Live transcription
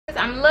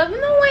I'm loving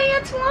the way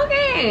it's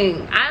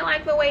looking. I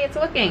like the way it's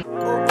looking.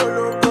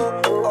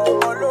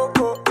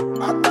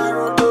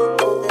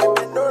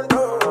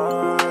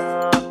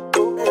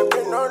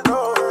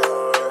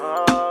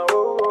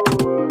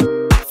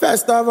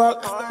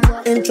 Festival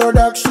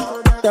introduction.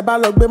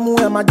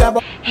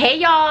 Hey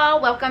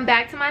y'all, welcome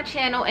back to my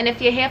channel, and if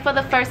you're here for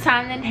the first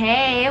time, then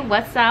hey,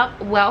 what's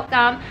up?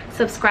 Welcome.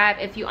 Subscribe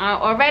if you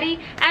aren't already.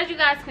 As you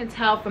guys can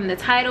tell from the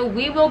title,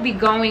 we will be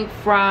going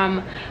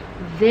from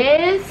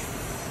this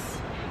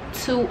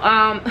to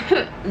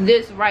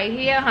this right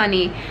here,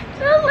 honey. It's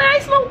a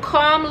nice little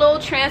calm little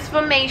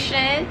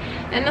transformation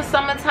in the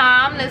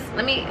summertime.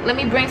 Let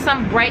me bring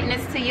some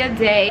brightness to your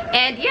day.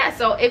 And yeah,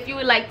 so if you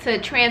would like to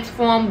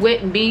transform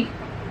with me,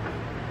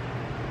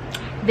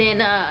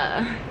 then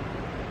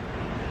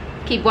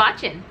keep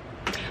watching.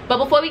 But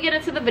before we get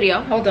into the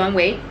video, hold on,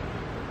 wait.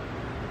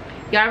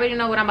 Y'all already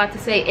know what I'm about to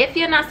say. If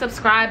you're not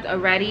subscribed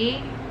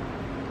already,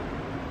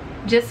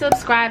 just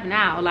subscribe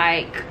now.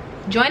 Like,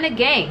 join the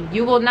gang.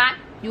 You will not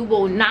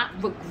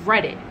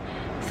regret it.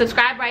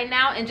 Subscribe right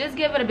now and just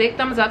give it a big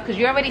thumbs up, because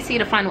you already see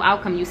the final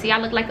outcome. You see I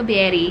look like a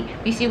baddie.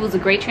 You see it was a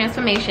great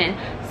transformation.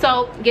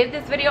 So give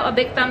this video a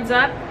big thumbs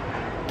up,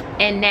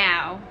 and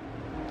now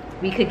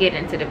we could get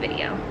into the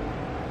video.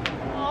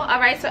 All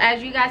right, so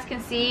as you guys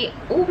can see,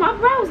 oh, my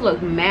brows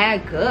look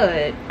mad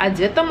good. I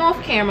did them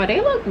off camera.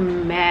 They look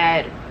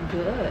mad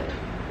good.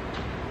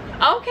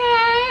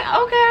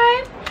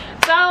 Okay.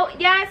 So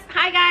yes,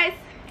 hi guys,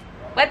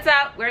 what's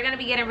up? We're gonna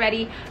be getting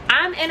ready.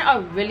 I'm in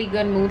a really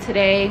good mood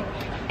today,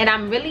 and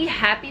I'm really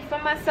happy for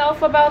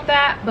myself about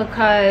that,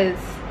 because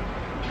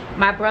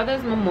my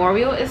brother's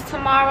memorial is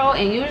tomorrow,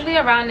 and usually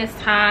around this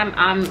time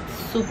I'm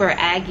super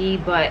aggy,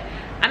 but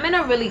I'm in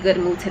a really good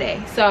mood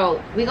today, so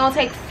we're gonna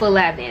take full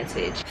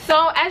advantage.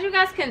 So as you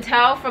guys can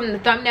tell from the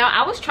thumbnail,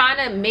 I was trying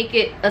to make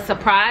it a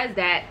surprise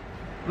that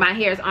my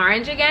hair is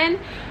orange again,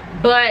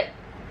 but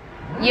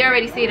you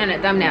already see it in the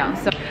thumbnail.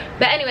 So,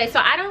 but anyway, so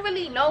I don't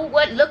really know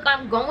what look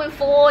I'm going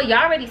for.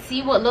 Y'all already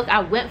see what look I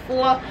went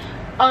for.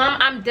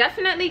 I'm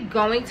definitely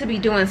going to be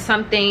doing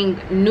something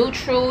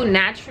neutral,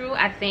 natural,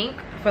 I think,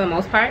 for the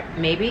most part.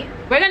 Maybe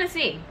we're gonna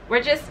see.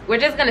 We're just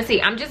gonna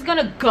see. I'm just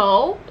gonna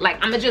go, like,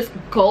 I'm gonna just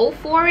go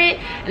for it,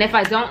 and if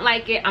I don't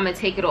like it, I'm gonna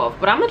take it off.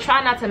 But I'm gonna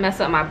try not to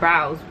mess up my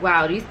brows.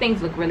 Wow, these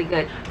things look really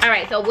good. All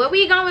right, so what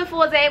we going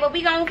for, Zay? What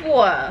we going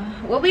for?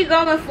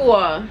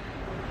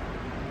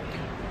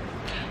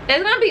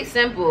 It's gonna be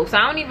simple, so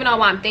I don't even know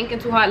why I'm thinking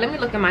too hard. Let me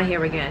look at my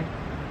hair again.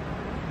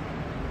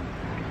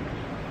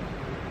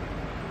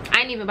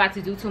 I ain't even about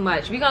to do too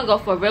much. We're gonna go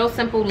for a real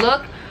simple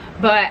look,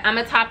 but I'm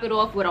gonna top it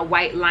off with a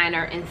white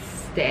liner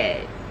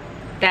instead.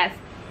 That's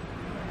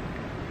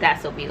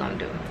what we gonna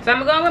do. So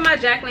I'm going with my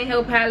Jaclyn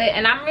Hill palette,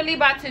 and I'm really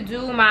about to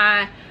do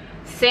my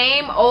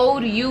same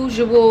old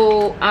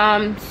usual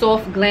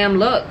soft glam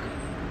look.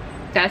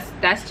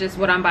 That's just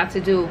what I'm about to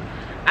do.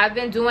 I've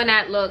been doing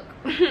that look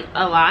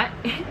a lot,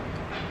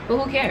 but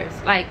who cares?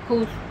 Like,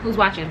 who's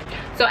watching?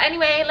 So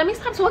anyway, let me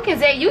stop talking,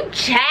 Zay. You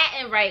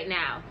chatting right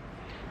now.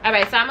 All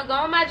right, so I'm gonna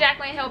go with my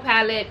Jaclyn Hill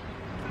palette.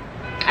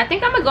 I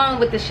think I'm gonna go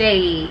with the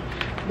shade.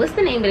 What's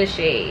the name of the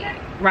shade?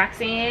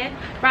 Roxanne.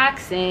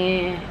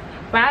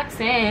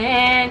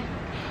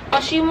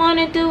 All she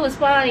wanna do is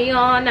party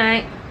all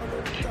night.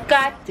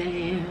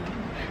 Goddamn.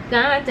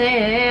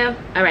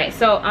 All right,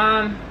 so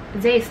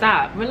Zay,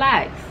 stop,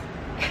 relax.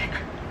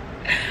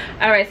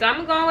 All right, so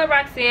I'm going with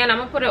Roxanne. I'm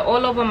gonna put it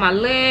all over my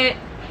lid.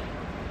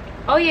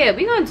 Oh yeah,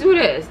 we gonna do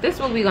this. This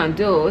is what we gonna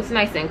do. It's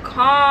nice and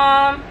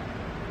calm.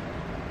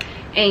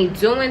 Ain't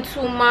doing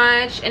too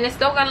much, and it's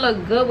still gonna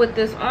look good with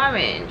this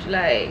orange.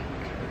 Like,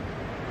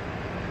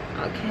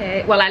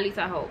 okay, well, at least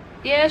I hope.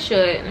 Yeah, it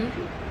should.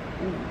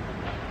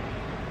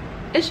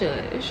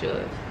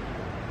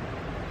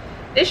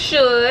 It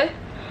should.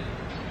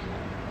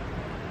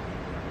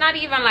 Not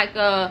even like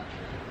a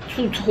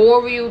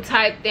tutorial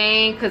type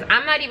thing, because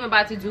I'm not even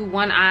about to do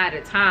one eye at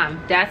a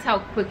time. That's how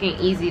quick and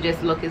easy this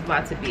look is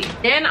about to be.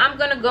 Then I'm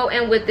gonna go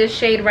in with this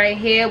shade right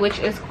here, which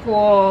is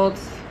called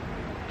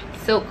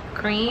Silk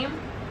Cream.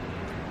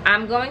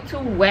 I'm going to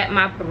wet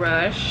my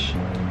brush.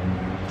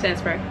 Sand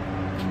spray.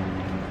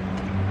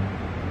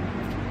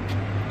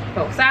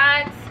 Both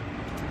sides.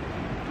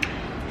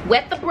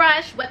 Wet the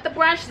brush,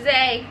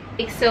 Zay.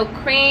 Take Silk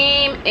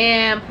Cream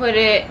and put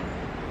it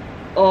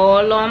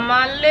all on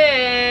my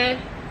lid.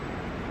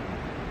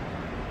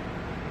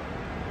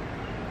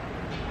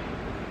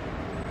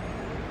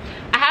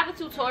 I have a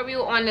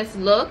tutorial on this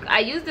look. I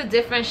used a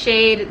different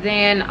shade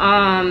than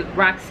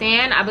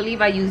Roxanne. I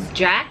believe I used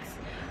Jack's,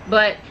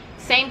 but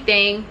same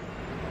thing.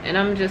 And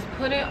I'm just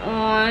put it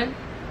on.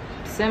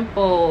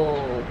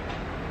 Simple.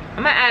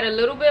 I'm gonna add a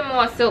little bit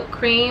more Silk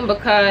Cream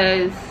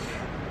because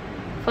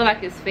I feel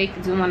like it's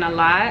fake doing a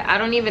lot. I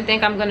don't even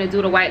think I'm gonna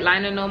do the white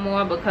liner no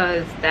more,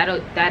 because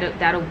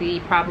that'll be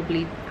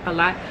probably a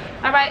lot.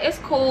 All right, it's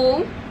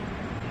cool.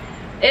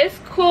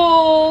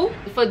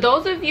 For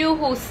those of you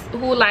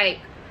who like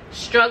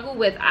struggle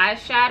with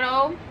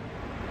eyeshadow,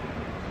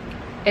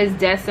 It's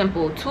dead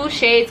simple. 2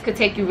 shades could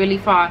take you really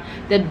far.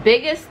 The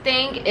biggest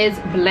thing is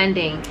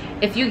blending.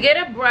 If you get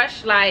a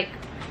brush like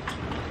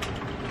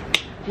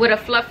with a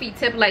fluffy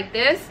tip like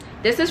this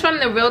is from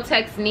the Real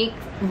Techniques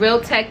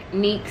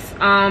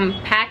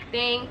pack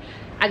thing.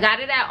 I got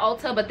it at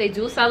Ulta, but they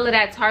do sell it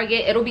at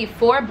Target. It'll be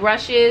 4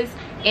 brushes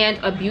and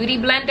a beauty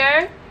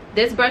blender.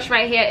 This brush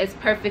right here is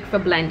perfect for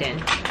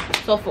blending.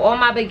 So for all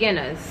my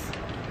beginners,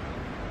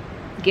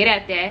 get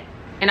at that.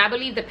 And I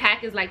believe the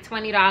pack is like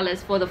 $20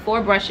 for the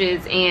 4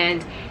 brushes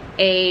and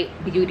a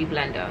beauty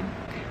blender.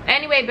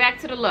 Anyway, back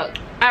to the look.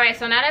 All right,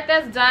 so now that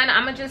that's done,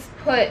 I'm gonna just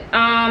put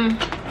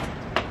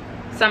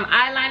some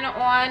eyeliner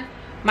on.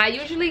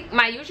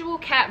 My usual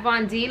Kat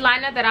Von D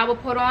liner that I will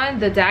put on,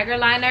 the dagger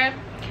liner.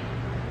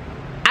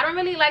 I don't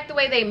really like the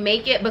way they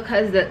make it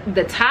because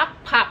the top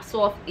pops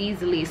off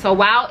easily. So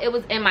while it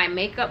was in my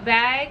makeup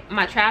bag,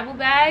 my travel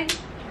bag,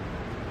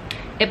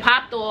 it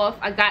popped off.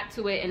 I got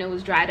to it and it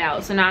was dried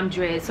out. So now I'm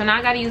dread. So now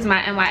I gotta use my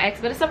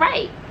NYX, but it's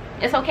alright.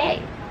 It's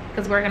okay,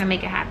 because we're gonna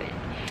make it happen.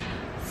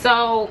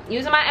 So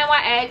using my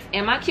NYX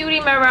and my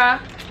cutie mirror,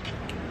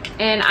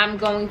 and I'm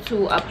going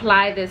to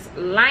apply this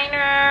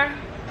liner.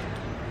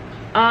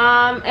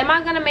 Am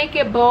I gonna make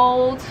it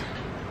bold?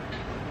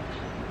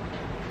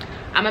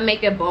 I'm gonna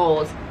make it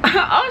bold.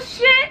 Oh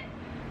shit,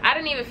 I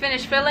didn't even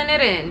finish filling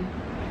it in.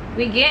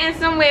 We getting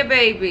somewhere,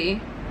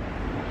 baby.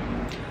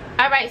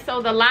 All right,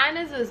 so the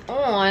liners is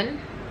on.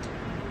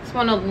 Just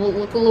want to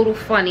look a little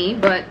funny,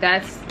 but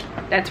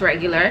that's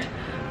regular.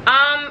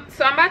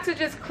 So I'm about to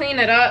just clean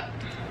it up,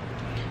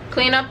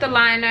 clean up the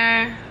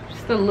liner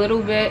just a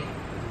little bit.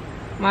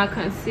 My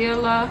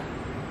concealer,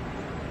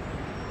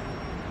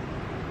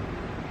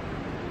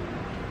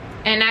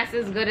 and that's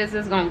as good as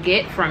it's gonna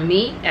get from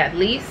me, at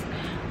least.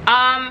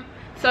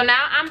 So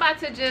now I'm about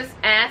to just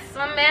add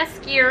some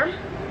mascara.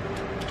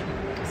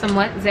 Some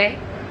what, Zay?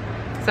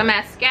 Some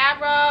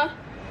mascara.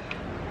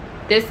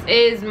 This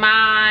is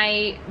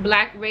my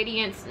Black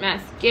Radiance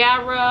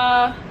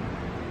mascara.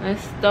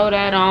 Let's throw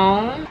that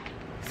on.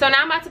 So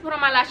now I'm about to put on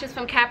my lashes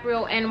from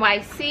Caprial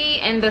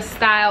NYC in the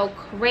style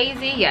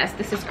Crazy. Yes,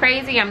 this is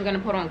Crazy. I'm gonna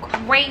put on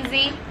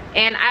Crazy.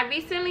 And I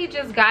recently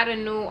just got a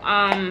new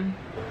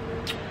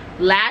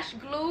lash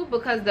glue,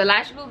 because the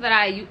lash glue that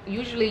I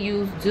usually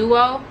use,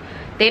 Duo,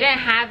 they didn't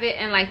have it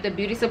in like the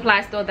beauty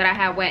supply store that I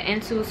had went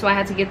into, so I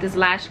had to get this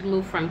lash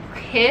glue from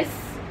Kiss.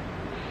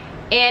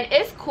 And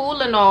it's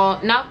cool and all.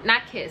 No,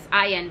 not Kiss,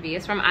 INV.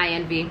 It's from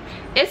INV.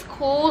 It's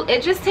cool.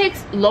 It just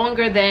takes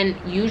longer than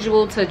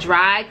usual to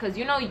dry, because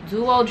you know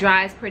Duo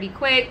dries pretty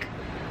quick.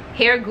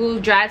 Hair glue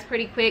dries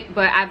pretty quick,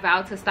 but I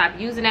vowed to stop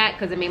using that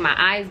because it made my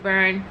eyes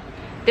burn.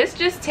 This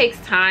just takes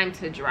time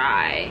to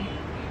dry,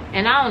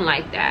 and I don't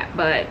like that,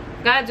 but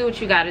you gotta do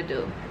what you gotta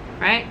do,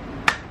 right?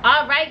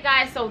 All right,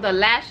 guys, so the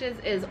lashes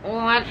is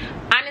on.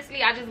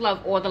 Honestly, I just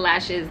love all the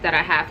lashes that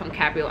I have from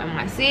Caprial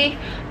NYC.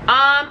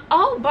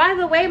 Oh, by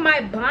the way,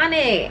 my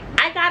bonnet,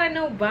 I got a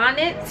new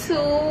bonnet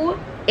too.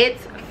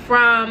 It's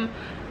from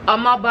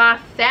Amaba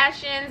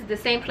Fashions, the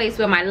same place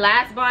where my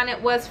last bonnet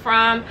was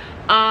from.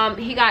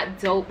 He got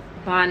dope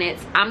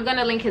bonnets. I'm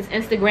gonna link his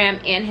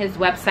Instagram and his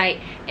website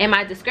in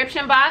my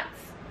description box.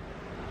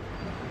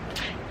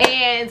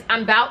 And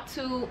I'm about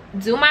to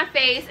do my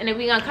face, and then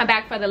we're gonna come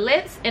back for the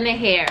lips and the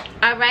hair.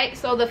 All right,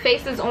 so the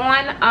face is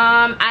on.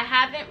 I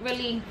haven't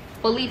really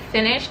fully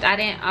finished. I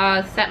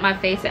didn't set my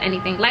face or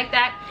anything like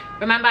that.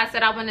 Remember, I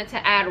said I wanted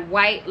to add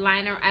white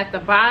liner at the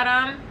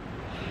bottom,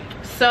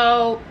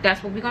 so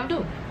that's what we're gonna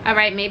do. All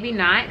right, maybe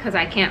not, because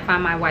I can't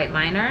find my white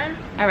liner.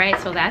 All right,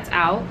 so that's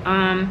out.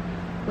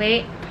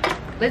 Wait,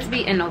 let's be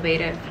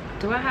innovative.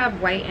 Do I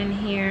have white in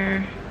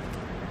here?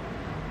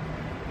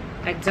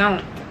 I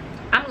don't.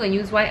 I'm gonna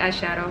use white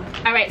eyeshadow.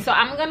 All right, so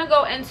I'm gonna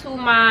go into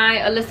my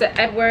Alyssa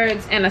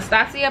Edwards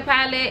Anastasia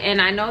palette,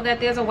 and I know that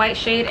there's a white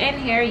shade in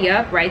here.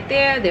 Yep, right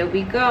there. There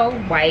we go,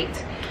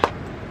 white.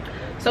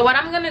 So what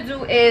I'm gonna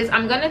do is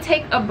I'm gonna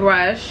take a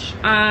brush.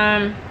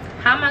 How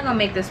am I gonna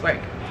make this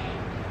work?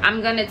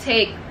 I'm gonna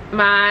take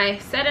my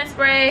setting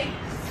spray,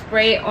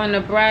 spray it on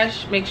the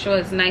brush, make sure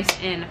it's nice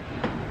and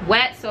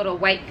wet so the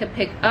white could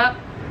pick up.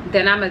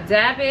 Then I'm gonna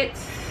dab it.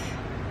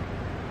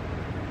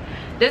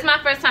 This is my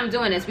first time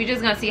doing this. We're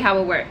just gonna see how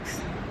it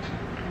works.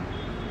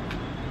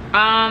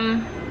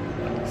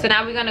 So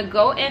now we're gonna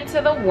go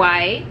into the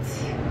white,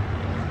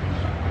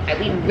 and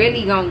we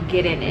really gonna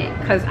get in it,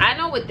 because I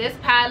know with this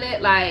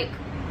palette, like,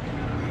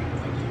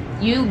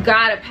 you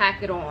gotta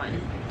pack it on.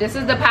 This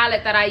is the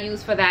palette that I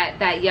use for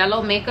that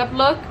yellow makeup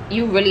look.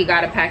 You really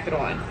gotta pack it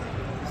on.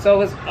 So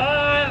it's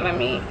on. Let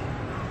me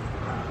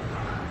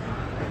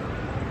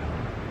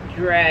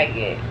drag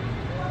it.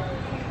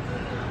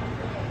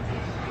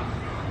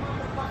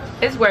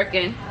 It's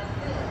working.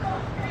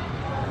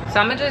 So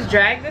I'm gonna just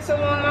drag this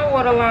along my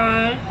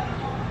waterline.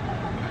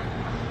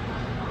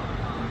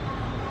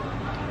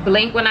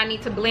 Blink when I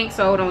need to blink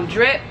so it don't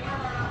drip.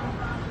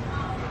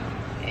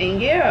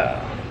 And yeah,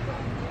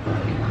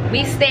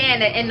 we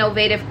stand an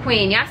innovative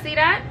queen. Y'all see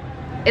that?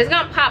 It's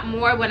gonna pop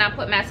more when I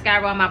put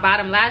mascara on my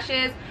bottom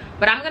lashes,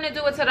 but I'm gonna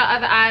do it to the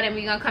other eye, and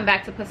we're gonna come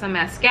back to put some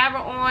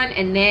mascara on,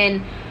 and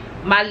then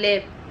my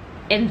lip,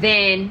 and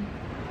then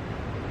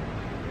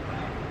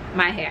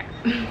my hair.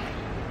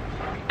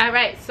 All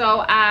right,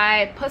 so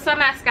I put some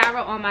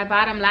mascara on my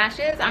bottom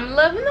lashes. I'm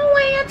loving the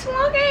way it's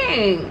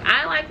looking.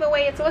 I like the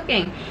way it's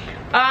looking.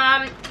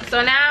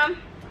 So now I'm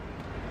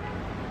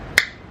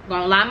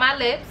gonna line my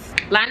lips.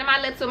 Lining my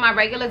lips with my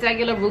regular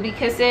Ruby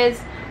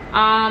Kisses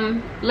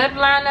lip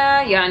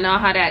liner. Y'all know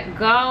how that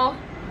go.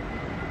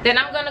 Then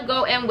I'm gonna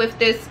go in with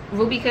this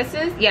Ruby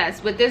Kisses.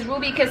 Yes, with this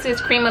Ruby Kisses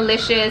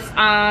Creamalicious.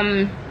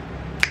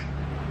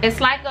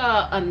 It's like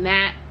a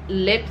matte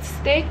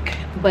lipstick,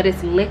 but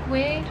it's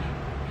liquid,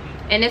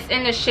 and it's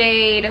in the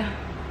shade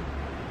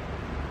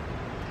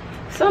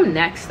some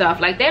next stuff.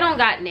 Like, they don't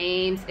got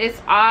names.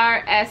 It's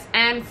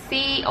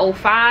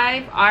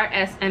RSMC05,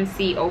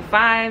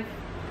 RSMC05,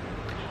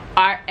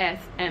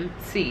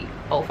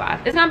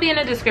 RSMC05. It's gonna be in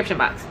the description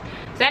box.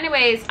 So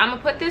anyways, I'm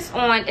gonna put this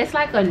on. It's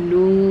like a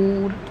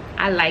nude.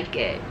 I like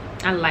it.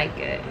 I like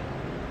it.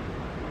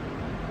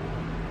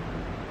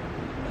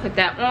 Put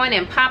that on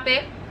and pop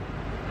it.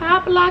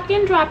 Pop, lock,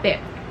 and drop it.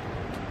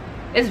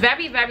 It's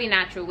very, very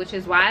natural, which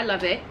is why I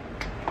love it.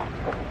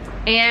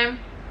 And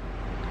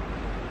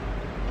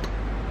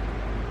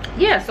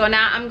yeah, so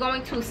now I'm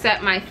going to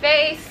set my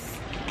face.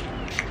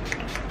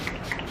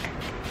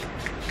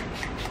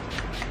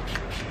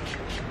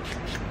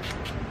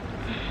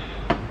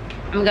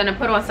 I'm gonna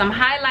put on some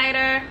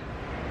highlighter.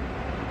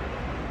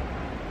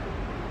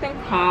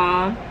 And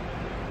calm.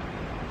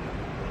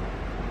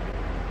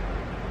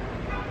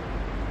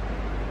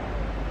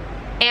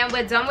 And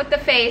we're done with the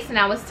face.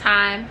 Now it's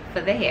time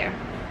for the hair.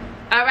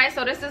 All right,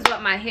 so this is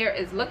what my hair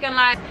is looking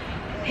like.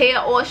 Hair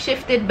all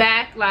shifted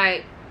back.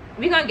 Like,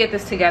 we're gonna get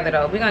this together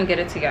though. We're gonna get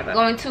it together. I'm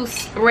going to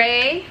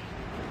spray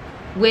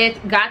with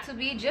Got To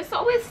Be, just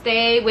so it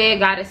stay where it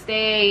gotta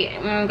stay.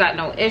 Got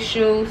no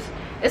issues.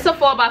 It's a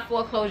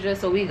 4x4 closure,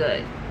 so we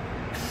good.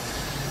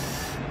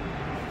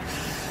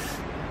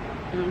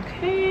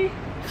 Okay.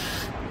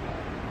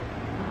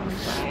 All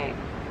right.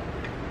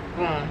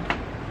 Boom.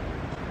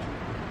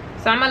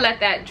 So I'm gonna let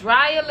that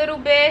dry a little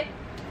bit,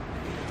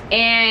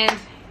 and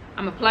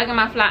I'm gonna plug in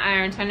my flat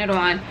iron, turn it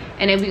on,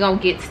 and then we're gonna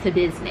get to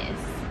business.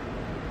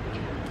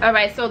 All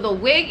right, so the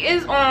wig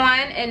is on,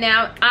 and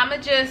now I'm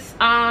gonna just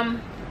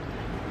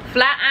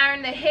flat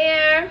iron the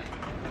hair,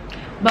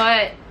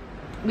 but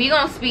we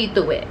gonna speed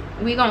through it.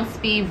 We gonna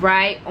speed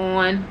right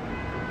on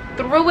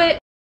through it.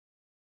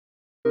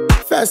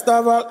 First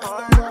of all,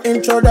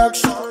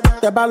 introduction.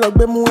 The ballot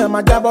be moving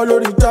my double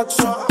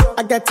reduction.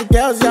 I get the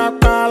girls, y'all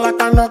call like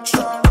an auction.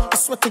 I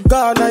swear to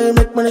God, now you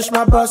make me reach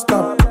my bus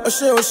stop. Oh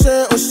shit, oh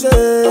shit, oh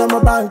shit, I'm a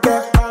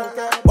banker.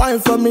 Wine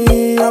for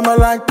me, I'm a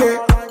like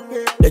it.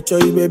 Let your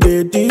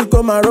baby D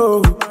come my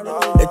road.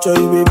 Let your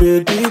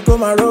baby D come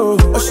my road.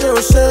 Oh shit,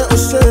 oh shit, oh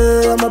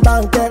shit, I'm a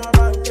banker.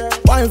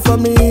 Wine for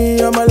me,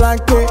 I'm a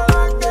like it.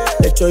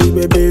 Let your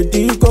baby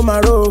D come my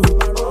road.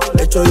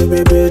 Let your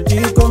baby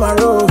D come my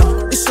road.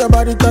 It's your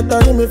body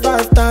touching me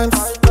 5 times.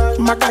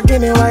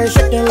 Macagini, why you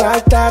shaking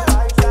like that?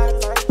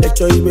 Let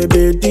your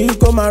baby D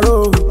come my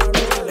road.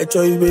 Let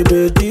your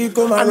baby D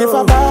come my road. And if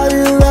I buy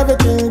you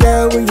everything,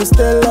 girl, will you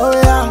stay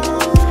loyal?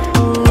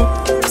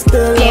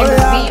 Stay loyal.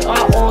 And we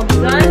are all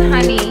done,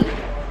 honey.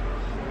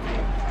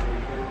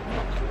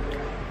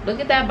 Look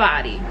at that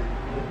body.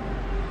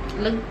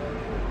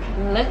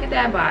 Look at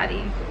that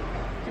body.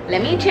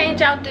 Let me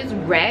change out this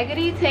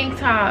raggedy tank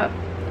top.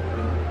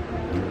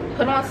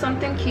 Put on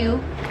something cute.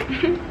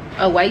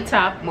 A white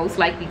top, most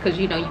likely, because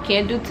you know you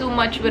can't do too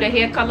much with a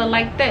hair color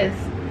like this.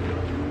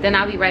 Then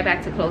I'll be right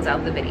back to close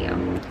out the video.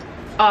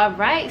 All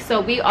right, so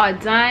we are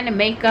done.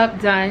 Makeup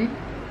done,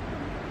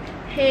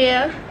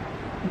 hair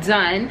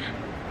done,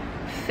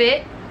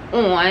 fit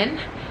on.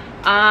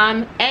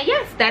 And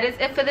yes, that is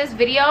it for this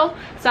video.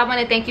 So I want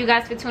to thank you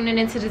guys for tuning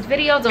into this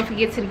video. Don't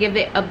forget to give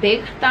it a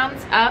big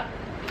thumbs up.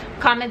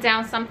 Comment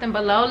down something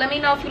below. Let me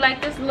know if you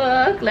like this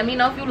look. Let me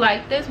know if you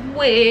like this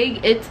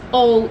wig. It's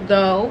old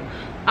though.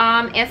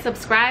 And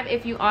subscribe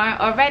if you aren't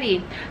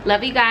already.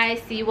 Love you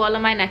guys. See you all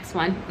in my next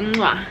one.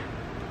 Mwah.